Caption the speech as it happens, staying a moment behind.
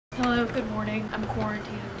up? Good morning. I'm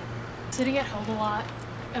quarantined. Sitting at home a lot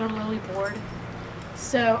and I'm really bored.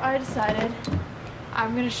 So I decided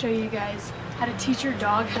I'm gonna show you guys how to teach your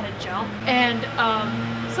dog how to jump. And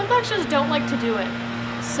some dogs just don't like to do it.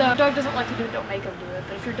 So if your dog doesn't like to do it, don't make them do it.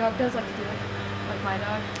 But if your dog does like to do it, like my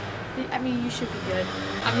dog, I mean, you should be good.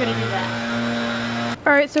 I'm gonna do that.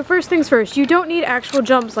 Alright, so first things first, you don't need actual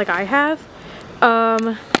jumps like I have.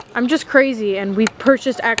 I'm just crazy and we've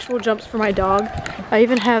purchased actual jumps for my dog. I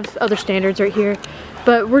even have other standards right here.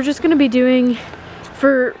 But we're just gonna be doing,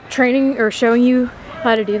 for training or showing you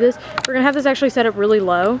how to do this, we're gonna have this actually set up really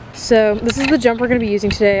low. So this is the jump we're gonna be using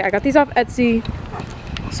today. I got these off Etsy.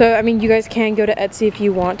 So, I mean, you guys can go to Etsy if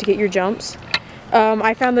you want to get your jumps.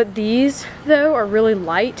 I found that these, though, are really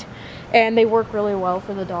light and they work really well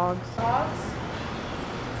for the dogs. Dogs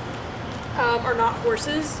are not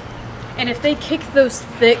horses. And if they kick those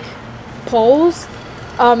thick poles,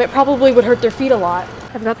 it probably would hurt their feet a lot.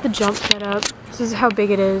 I've got the jump set up. This is how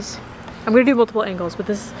big it is. I'm gonna do multiple angles, but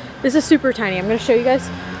this is super tiny. I'm gonna show you guys.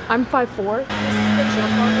 I'm 5'4". This is the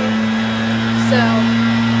jump on me. So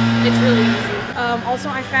it's really easy. Also,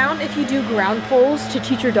 I found if you do ground poles to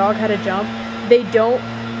teach your dog how to jump, they don't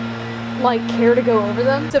like care to go over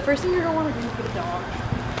them. So first thing you're gonna want to do for the dog,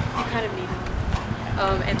 you kind of need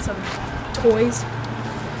them, and some toys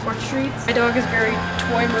or treats. My dog is very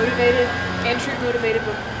toy motivated and treat motivated,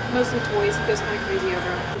 but mostly toys. He goes kind of crazy over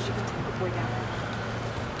them because you can take the toy down.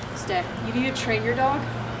 Stay. You need to train your dog.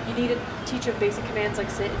 You need to teach him basic commands like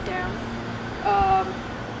sit and down,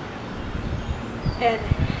 and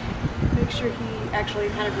make sure he actually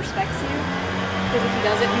kind of respects you, because if he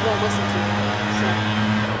doesn't, he won't listen to you. So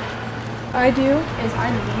what I do is I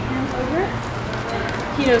lead him over it.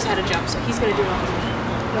 He knows how to jump, so he's going to do it on his own.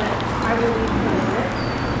 But I will lead him over it.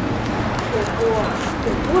 Good boy.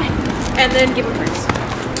 Good boy. And then give him treats.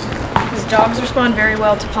 Because dogs respond very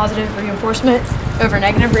well to positive reinforcement over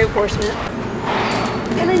negative reinforcement.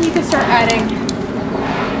 And then you can start adding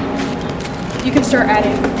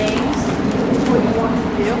things what you want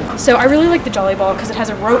to do. So I really like the Jolly Ball because it has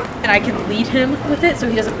a rope and I can lead him with it so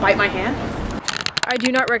he doesn't bite my hand. I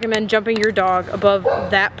do not recommend jumping your dog above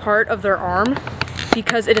that part of their arm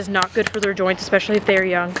because it is not good for their joints, especially if they're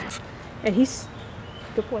young. And he's,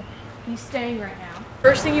 good boy, he's staying right now.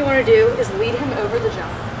 First thing you want to do is lead him over the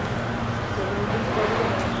jump.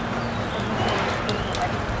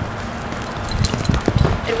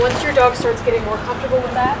 And once your dog starts getting more comfortable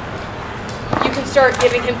with that, you can start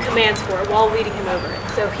giving him commands for it while leading him over it.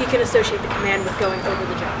 So he can associate the command with going over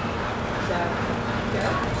the jump. So, go.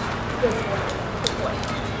 Good boy. Good boy.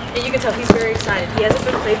 And you can tell he's very excited. He hasn't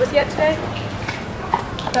been played with yet today.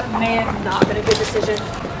 That may have not been a good decision. Good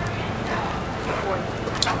boy.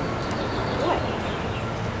 Good boy.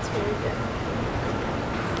 That's very good.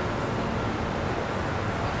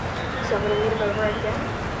 So I'm going to lead him over again.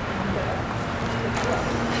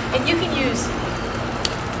 And you can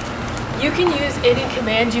use any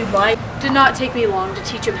command you'd like. It did not take me long to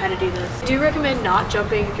teach him how to do this. I do recommend not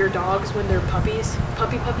jumping your dogs when they're puppies.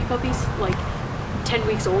 Puppies, like 10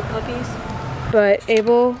 weeks old puppies. But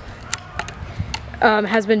Abel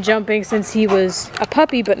has been jumping since he was a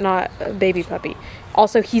puppy, but not a baby puppy.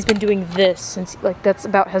 Also, he's been doing this since, like, that's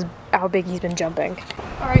about how big he's been jumping.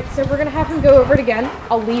 All right, so we're gonna have him go over it again.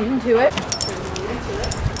 I'll lead him to it.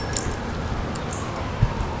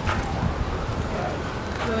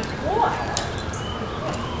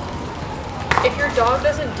 If your dog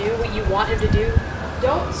doesn't do what you want him to do,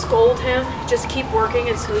 don't scold him. Just keep working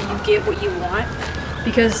until you get what you want,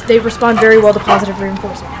 because they respond very well to positive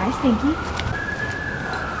reinforcement. Hi, Stinky.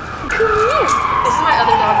 Come here. This is my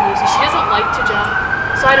other dog, Lucy. She doesn't like to jump,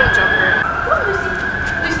 so I don't jump her. Come on, Lucy.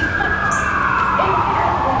 Lucy, come on.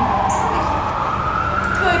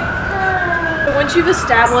 Good girl. But once you've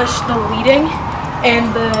established the leading and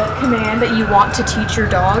the command that you want to teach your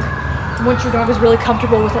dog, once your dog is really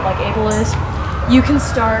comfortable with it like Abel is, you can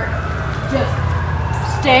start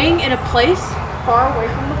just staying in a place far away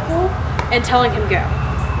from the pool and telling him go.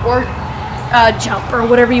 Or jump, or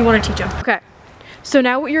whatever you want to teach him. Okay, so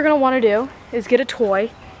now what you're going to want to do is get a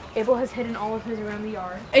toy. Abel has hidden all of his around the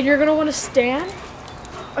yard. And you're going to want to stand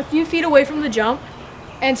a few feet away from the jump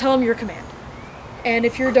and tell him your command. And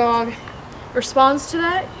if your dog responds to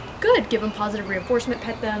that, good. Give them positive reinforcement,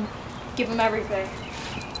 pet them, give them everything.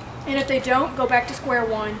 And if they don't, go back to square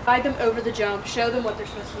one, guide them over the jump, show them what they're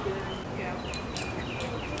supposed to do. Go.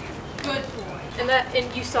 Good boy.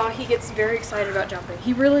 And you saw he gets very excited about jumping.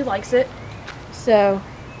 He really likes it, so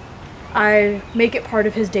I make it part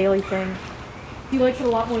of his daily thing. He likes it a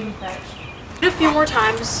lot more than fetch. Do it a few more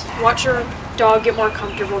times. Watch your dog get more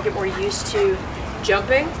comfortable, get more used to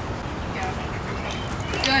jumping.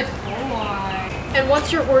 Good boy. And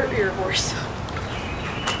once your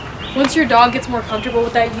dog gets more comfortable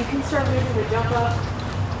with that, you can start moving the jump up.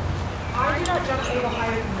 I do not jump Abel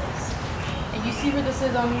higher than this. And you see where this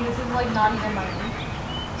is on me? This is like not even my knee.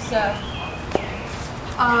 So,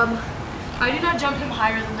 I do not jump him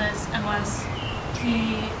higher than this unless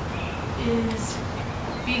he is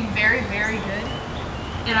being very, very good.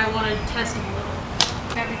 And I want to test him a little.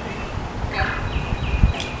 Everything. Go.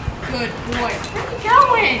 Good boy. Where are you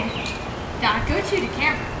going? Gotta go to the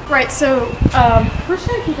camera. Right, so we're just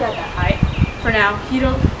gonna keep it at that height for now.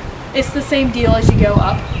 It's the same deal as you go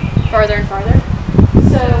up farther and farther.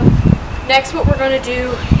 So next what we're gonna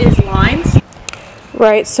do is lines.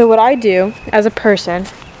 Right, so what I do as a person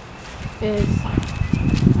is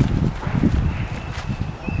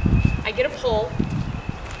I get a pole,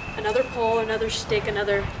 another stick,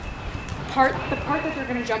 another part, the part that they're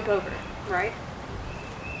gonna jump over, right?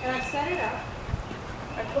 And I set it up.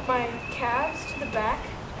 I put my calves to the back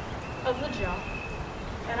of the jump,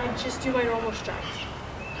 and I just do my normal strides.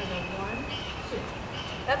 I go 1, 2.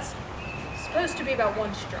 That's supposed to be about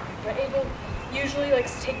 1 stride, but Abel usually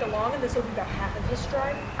likes to take the long, and this will be about half of his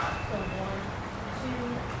stride. So 1,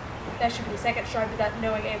 2. That should be the second stride, but that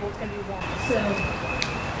knowing Abel, it's going to be 1. So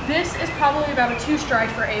this is probably about a 2 stride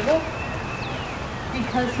for Abel,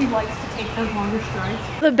 because he likes to take those longer strides.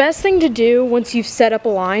 The best thing to do once you've set up a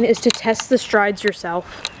line is to test the strides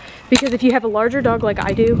yourself. Because if you have a larger dog like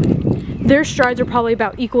I do, their strides are probably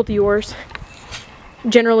about equal to yours,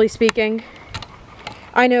 generally speaking.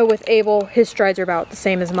 I know with Abel, his strides are about the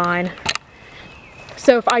same as mine.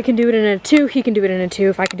 So if I can do it in a 2, he can do it in a 2.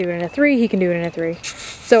 If I can do it in a 3, he can do it in a 3.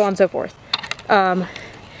 So on and so forth.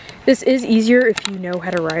 This is easier if you know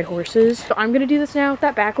how to ride horses. So I'm gonna do this now.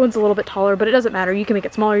 That back one's a little bit taller, but it doesn't matter. You can make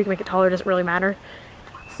it smaller, you can make it taller, it doesn't really matter.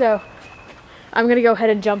 So I'm gonna go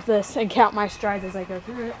ahead and jump this and count my strides as I go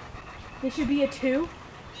through it. This should be a 2.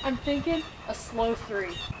 I'm thinking a slow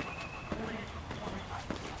 3.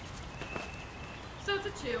 So it's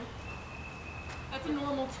a 2. That's a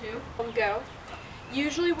normal 2. Go.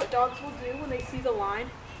 Usually what dogs will do when they see the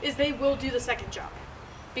line is they will do the second jump.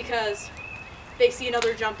 Because they see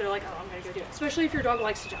another jump, they're like, oh, I'm gonna go do it. Especially if your dog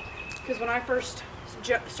likes to jump. Because when I first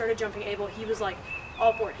started jumping Abel, he was like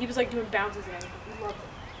all bored. He was like doing bounces and everything. He loved it.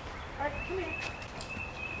 All right, come here.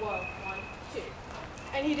 Whoa, 1, 2.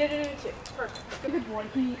 And he did it in a 2. Perfect. Good boy.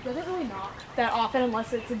 He doesn't really knock that often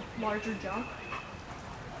unless it's a larger jump.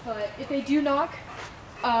 But if they do knock,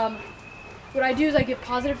 what I do is I give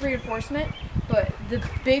positive reinforcement. But the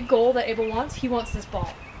big goal that Abel wants, he wants this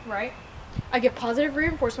ball, right? I give positive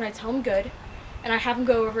reinforcement. I tell him good. And I have him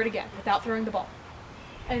go over it again without throwing the ball.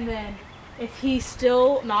 And then if he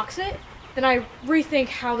still knocks it, then I rethink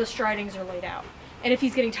how the stridings are laid out. And if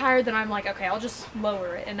he's getting tired, then I'm like, okay, I'll just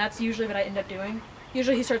lower it. And that's usually what I end up doing.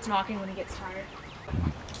 Usually he starts knocking when he gets tired.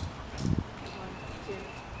 1, 2.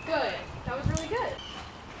 Good. That was really good.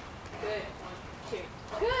 Good. 1, 2.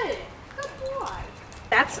 Good. Good boy.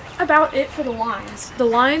 That's about it for the lines. The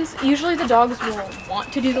lines, usually the dogs will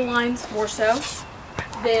want to do the lines more so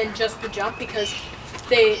than just the jump, because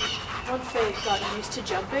once they've gotten used to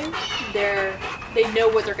jumping, they know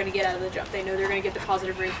what they're going to get out of the jump. They know they're going to get the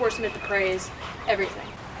positive reinforcement, the praise, everything.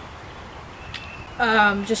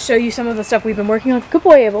 Just show you some of the stuff we've been working on. Good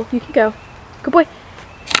boy, Abel. You can go. Good boy.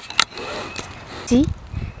 See?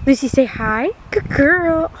 Lucy, say hi. Good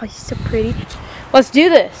girl. Oh, you're so pretty. Let's do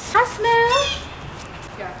this. Hi, Snow.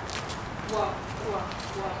 Go. Whoa, whoa,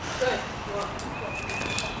 whoa. Good. Whoa,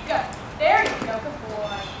 whoa. Good. There you go. Good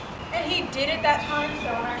boy. And he did it that time, so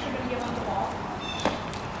I'm actually going to give him the ball.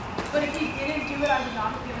 But if he didn't do it, I would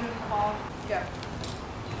not have given him the ball. Go.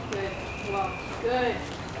 Good. Whoa. Good.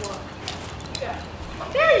 Whoa. Go.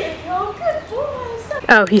 There you go. Good boy.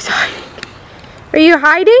 Oh, he's hiding. Are you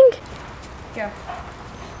hiding? Go.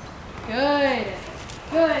 Good.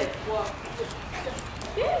 Good. Whoa.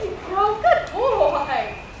 There you go. Good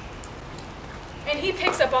boy. And he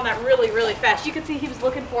picks up on that really, really fast. You can see he was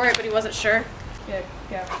looking for it, but he wasn't sure. Good.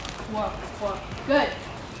 Go. Whoa. Whoa. Good.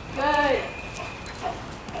 Good.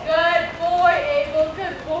 Good boy, Abel.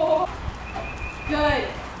 Good boy. Good.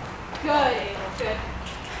 Good, Abel. Good.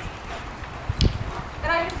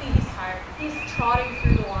 And I can see he's tired. He's trotting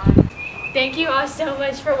through the line. Thank you all so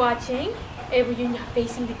much for watching. Abel, you're not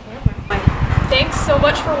facing the camera. Thanks so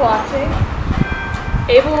much for watching.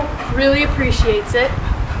 Abel really appreciates it.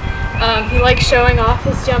 He likes showing off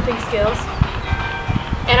his jumping skills.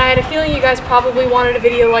 And I had a feeling you guys probably wanted a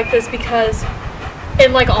video like this because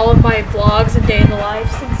in like all of my vlogs and day in the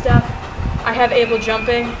lives and stuff, I have Abel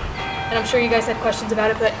jumping. And I'm sure you guys had questions about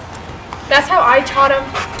it, but that's how I taught him.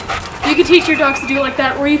 You can teach your dogs to do it like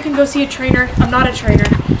that, or you can go see a trainer. I'm not a trainer.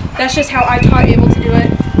 That's just how I taught Abel to do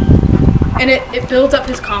it. And it builds up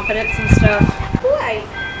his confidence and stuff. Boy,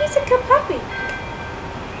 he's a good puppy.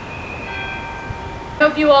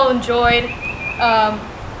 Hope you all enjoyed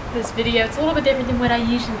this video. It's a little bit different than what I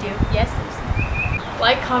usually do. Yes, Lucy.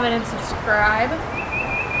 Like, comment, and subscribe.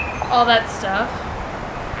 All that stuff.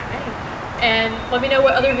 And let me know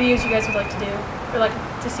what other videos you guys would like to do, or like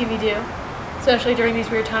to see me do. Especially during these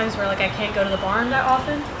weird times where like I can't go to the barn that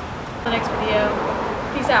often. The next video.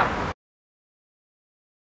 Peace out.